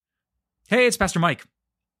Hey, it's Pastor Mike.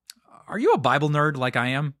 Are you a Bible nerd like I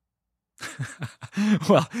am?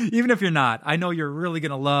 Well, even if you're not, I know you're really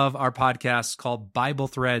going to love our podcast called Bible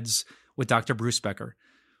Threads with Dr. Bruce Becker.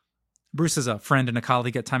 Bruce is a friend and a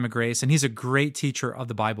colleague at Time of Grace, and he's a great teacher of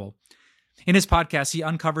the Bible. In his podcast, he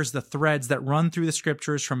uncovers the threads that run through the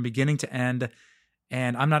scriptures from beginning to end,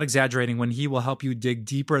 and I'm not exaggerating when he will help you dig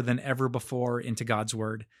deeper than ever before into God's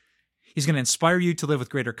Word. He's going to inspire you to live with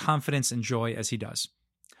greater confidence and joy as he does.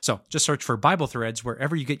 So just search for Bible Threads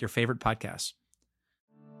wherever you get your favorite podcasts.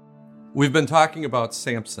 We've been talking about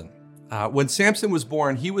Samson. When Samson was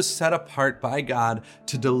born, he was set apart by God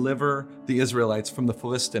to deliver the Israelites from the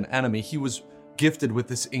Philistine enemy. He was gifted with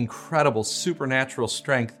this incredible supernatural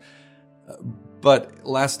strength. But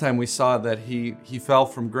last time we saw that he fell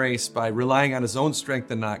from grace by relying on his own strength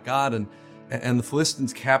and not God, and the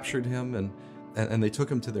Philistines captured him and they took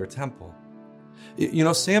him to their temple. You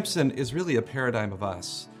know, Samson is really a paradigm of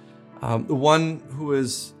us. The one who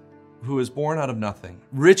is born out of nothing,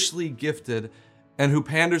 richly gifted, and who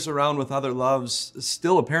panders around with other loves,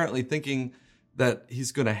 still apparently thinking that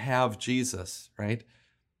he's going to have Jesus, right?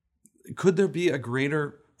 Could there be a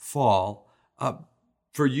greater fall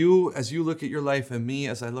for you as you look at your life and me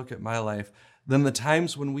as I look at my life than the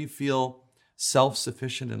times when we feel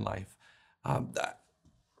self-sufficient in life?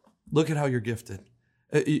 Look at how you're gifted.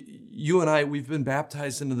 You and I, we've been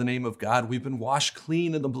baptized into the name of God. We've been washed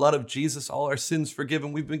clean in the blood of Jesus, all our sins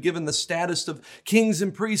forgiven. We've been given the status of kings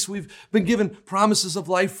and priests. We've been given promises of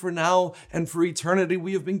life for now and for eternity.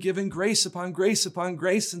 We have been given grace upon grace upon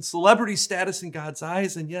grace and celebrity status in God's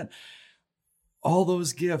eyes. And yet, all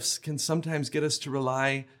those gifts can sometimes get us to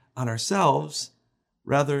rely on ourselves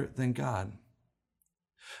rather than God.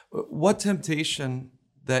 What temptation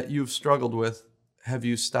that you've struggled with have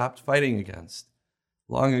you stopped fighting against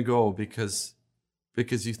long ago because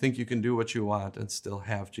you think you can do what you want and still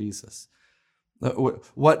have Jesus?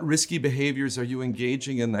 What risky behaviors are you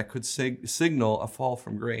engaging in that could signal a fall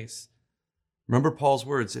from grace? Remember Paul's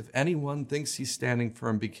words, if anyone thinks he's standing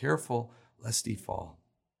firm, be careful lest he fall.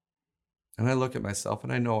 And I look at myself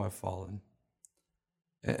and I know I've fallen.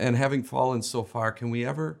 And having fallen so far, can we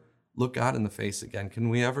ever look God in the face again? Can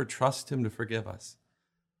we ever trust him to forgive us?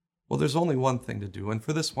 Well, there's only one thing to do, and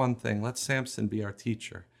for this one thing, let Samson be our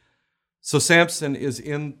teacher. So Samson is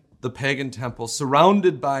in the pagan temple,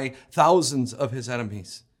 surrounded by thousands of his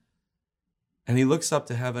enemies. And he looks up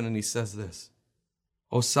to heaven and he says this,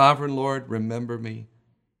 O sovereign Lord, remember me.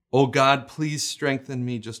 O God, please strengthen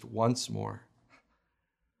me just once more.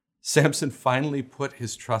 Samson finally put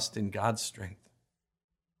his trust in God's strength,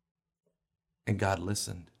 and God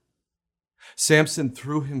listened. Samson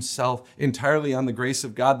threw himself entirely on the grace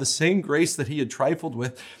of God, the same grace that he had trifled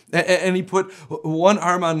with. And he put one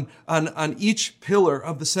arm on each pillar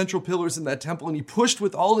of the central pillars in that temple, and he pushed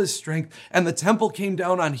with all his strength, and the temple came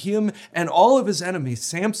down on him and all of his enemies.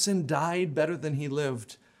 Samson died better than he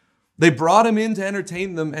lived. They brought him in to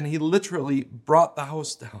entertain them, and he literally brought the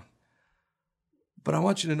house down. But I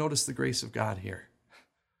want you to notice the grace of God here.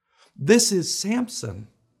 This is Samson,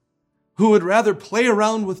 who would rather play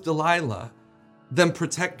around with Delilah than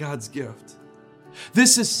protect God's gift.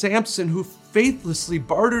 This is Samson who faithlessly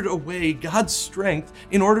bartered away God's strength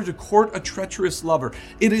in order to court a treacherous lover.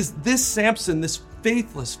 It is this Samson, this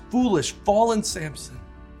faithless, foolish, fallen Samson,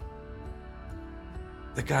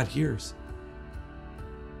 that God hears.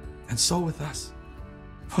 And so with us.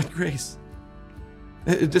 What grace.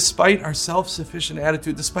 Despite our self-sufficient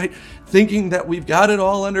attitude, despite thinking that we've got it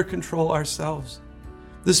all under control ourselves,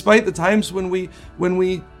 despite the times when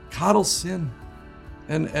we coddle sin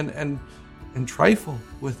and trifle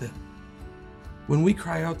with it, when we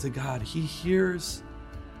cry out to God, he hears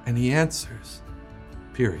and he answers,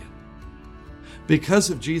 period. Because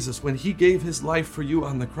of Jesus, when he gave his life for you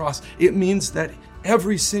on the cross, it means that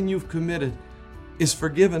every sin you've committed is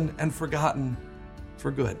forgiven and forgotten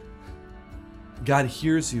for good. God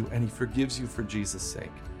hears you and he forgives you for Jesus'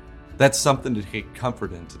 sake. That's something to take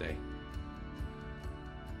comfort in today.